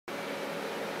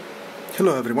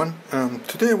Hello everyone.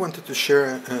 Today I wanted to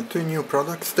share two new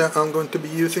products that I'm going to be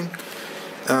using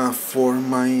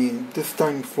this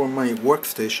time for my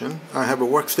workstation. I have a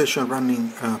workstation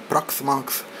running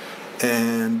Proxmox,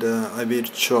 and I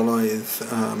virtualize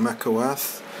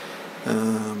macOS,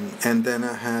 and then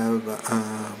I have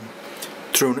a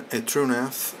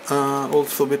TrueNAS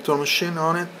also virtual machine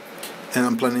on it, and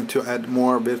I'm planning to add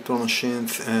more virtual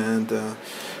machines and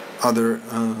other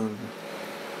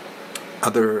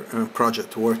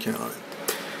project working on it.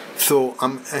 So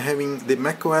I'm having the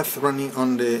macOS running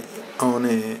on an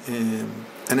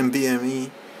NVMe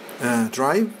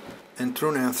drive, and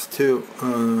TrueNAS 2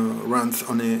 runs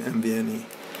on a NVMe.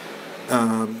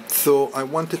 So I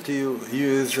wanted to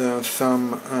use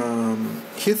some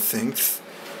heatsinks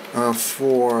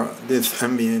for this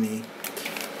NVMe.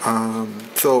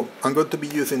 So I'm going to be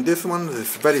using this one.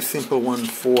 This very simple one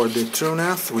for the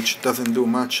TrueNAS, which doesn't do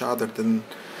much other than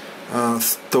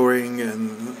storing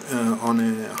and on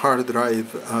a hard drive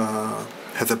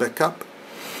has a backup,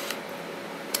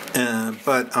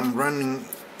 but I'm running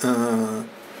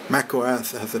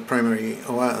macOS as a primary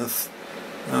OS,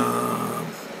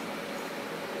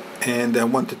 and I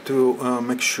wanted to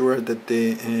make sure that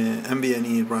the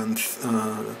NVMe runs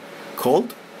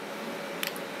cold,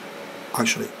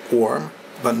 actually warm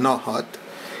but not hot,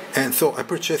 and so I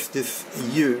purchased this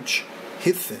huge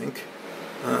heatsink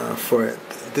for it.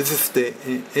 This is the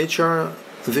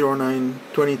HR-09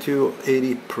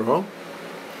 2280 Pro,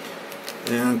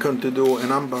 and I'm going to do an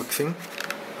unboxing.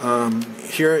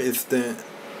 Here is an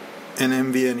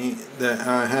NVMe that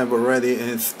I have already.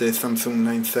 It's the Samsung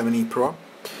 970 Pro.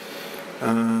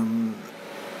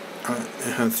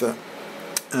 It has a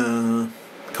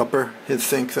copper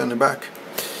heatsink on the back.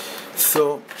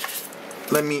 So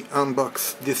let me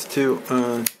unbox these two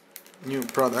new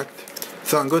products.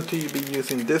 So I'm going to be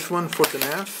using this one for the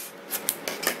NAS.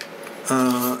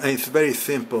 It's very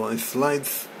simple. It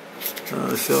slides,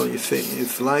 so you see it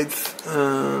slides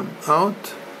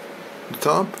out the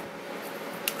top.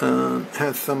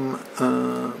 Has some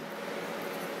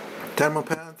thermal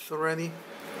pads already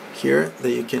here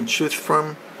that you can choose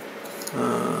from.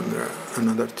 There are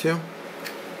another two.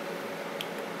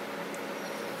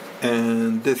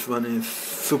 And this one is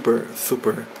super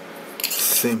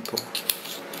simple.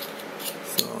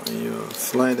 You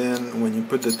slide in. When you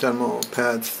put the thermal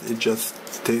pads, it just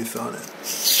stays on it.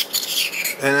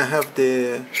 And I have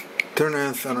the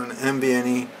TrueNAS on an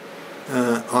NVMe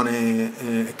on a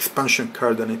expansion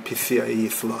card on a PCIe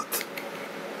slot.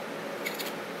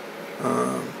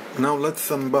 Now let's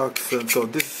unbox. So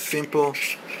this is simple,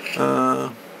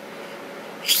 and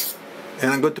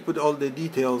I'm going to put all the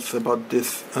details about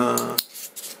this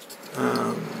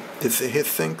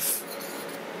heatsinks.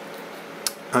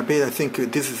 I paid, I think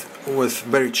this was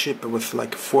very cheap. It was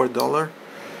like $4,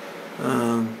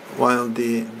 while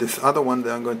this other one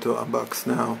that I'm going to unbox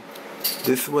now,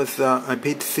 this was I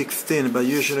paid 16, but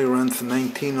usually runs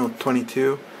 19 or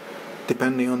 22,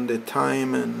 depending on the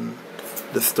time and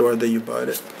the store that you bought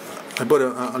it. I bought it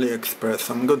on AliExpress.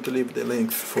 I'm going to leave the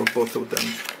links for both of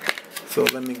them. So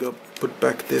let me go put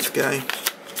back this guy,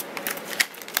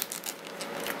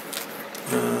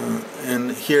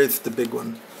 and here is the big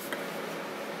one.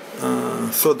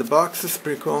 So the box is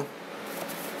pretty cool,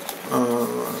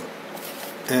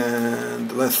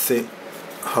 and let's see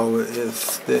how it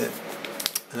is the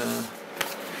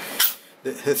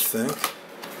heatsink.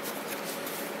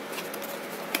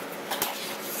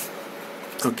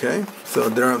 Okay, so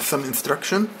there are some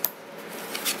instructions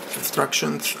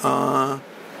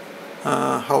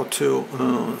how to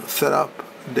set up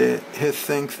the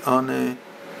heatsinks on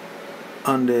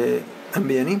the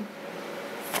NVMe.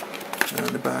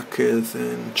 The back is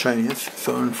in Chinese,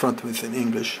 so in front is in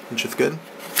English, which is good.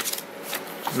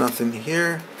 Nothing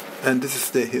here, and this is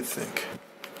the heatsink.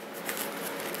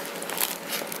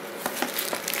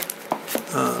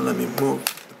 Let me move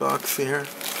the box here.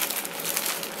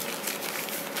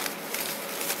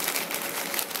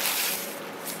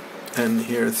 And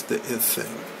here's the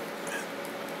heatsink.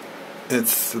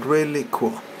 It's really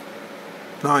cool.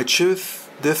 Now I choose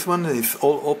this one. It's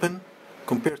all open,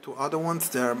 compared to other ones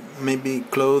that are maybe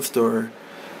closed, or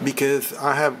because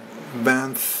I have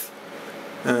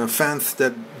fans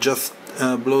that just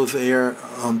blows air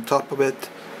on top of it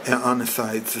and on the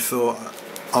sides, so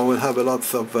I will have a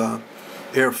lots of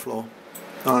airflow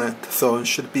on it. So it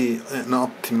should be an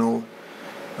optimal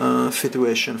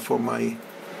situation for my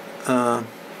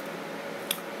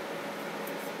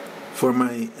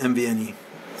NVMe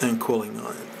and cooling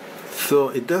on it. So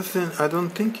it doesn't. I don't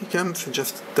think you can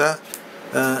suggest that.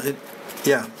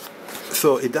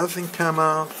 So it doesn't come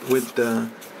out with the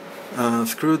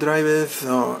screwdrivers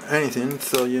or anything,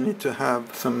 so you need to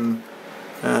have some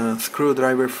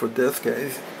screwdriver for this,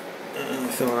 guys.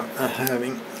 So I'm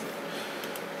having,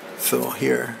 so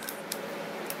here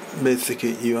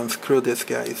basically you unscrew this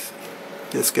guy,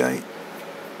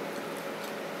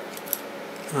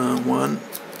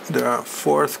 there are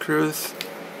 4 screws,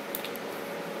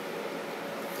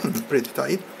 pretty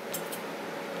tight.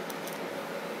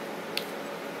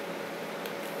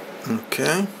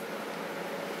 Okay.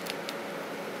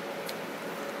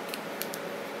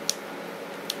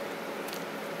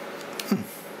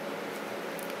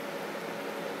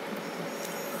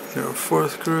 There are 4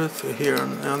 screws here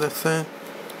on the other side.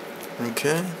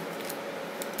 Okay.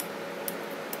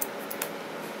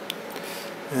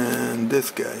 And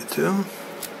this guy too.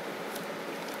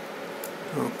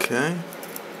 Okay.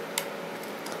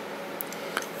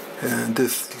 And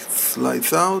this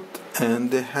slides out,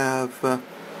 and they have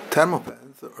thermal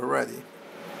pads already.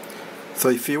 So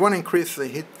if you want to increase the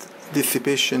heat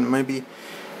dissipation, maybe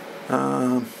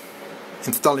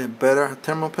install a better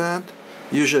thermal pad.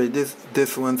 Usually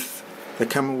these ones that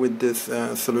come with this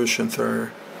solutions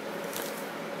are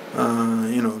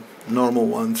normal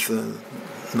ones,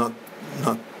 not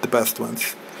the best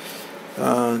ones.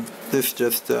 This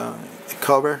just a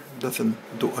cover, doesn't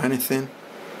do anything,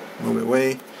 move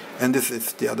away, and this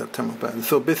is the other thermal pad.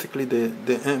 So basically the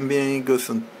NVMe goes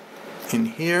in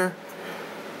here,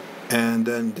 and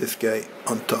then this guy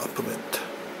on top of it.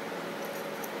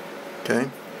 Okay,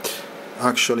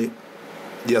 actually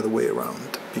the other way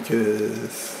around,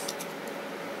 because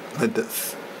like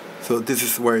this. So this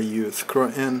is where you screw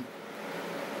in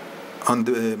on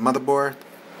the motherboard.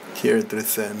 Here there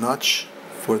is a notch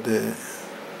for the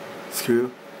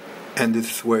screw, and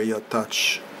this is where you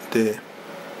attach to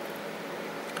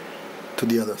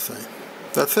the other side.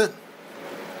 That's it.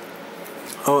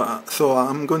 So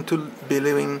I'm going to be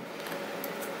leaving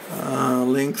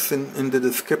links in the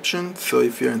description, so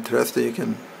if you're interested you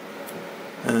can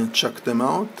check them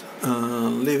out.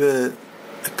 Leave a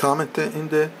comment in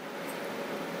the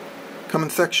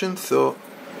comment section, so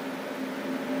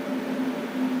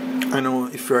I know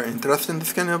if you're interested in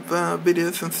this kind of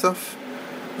videos and stuff.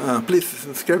 Please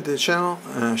subscribe to the channel,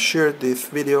 share this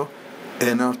video,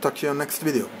 and I'll talk to you on next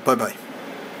video. Bye bye.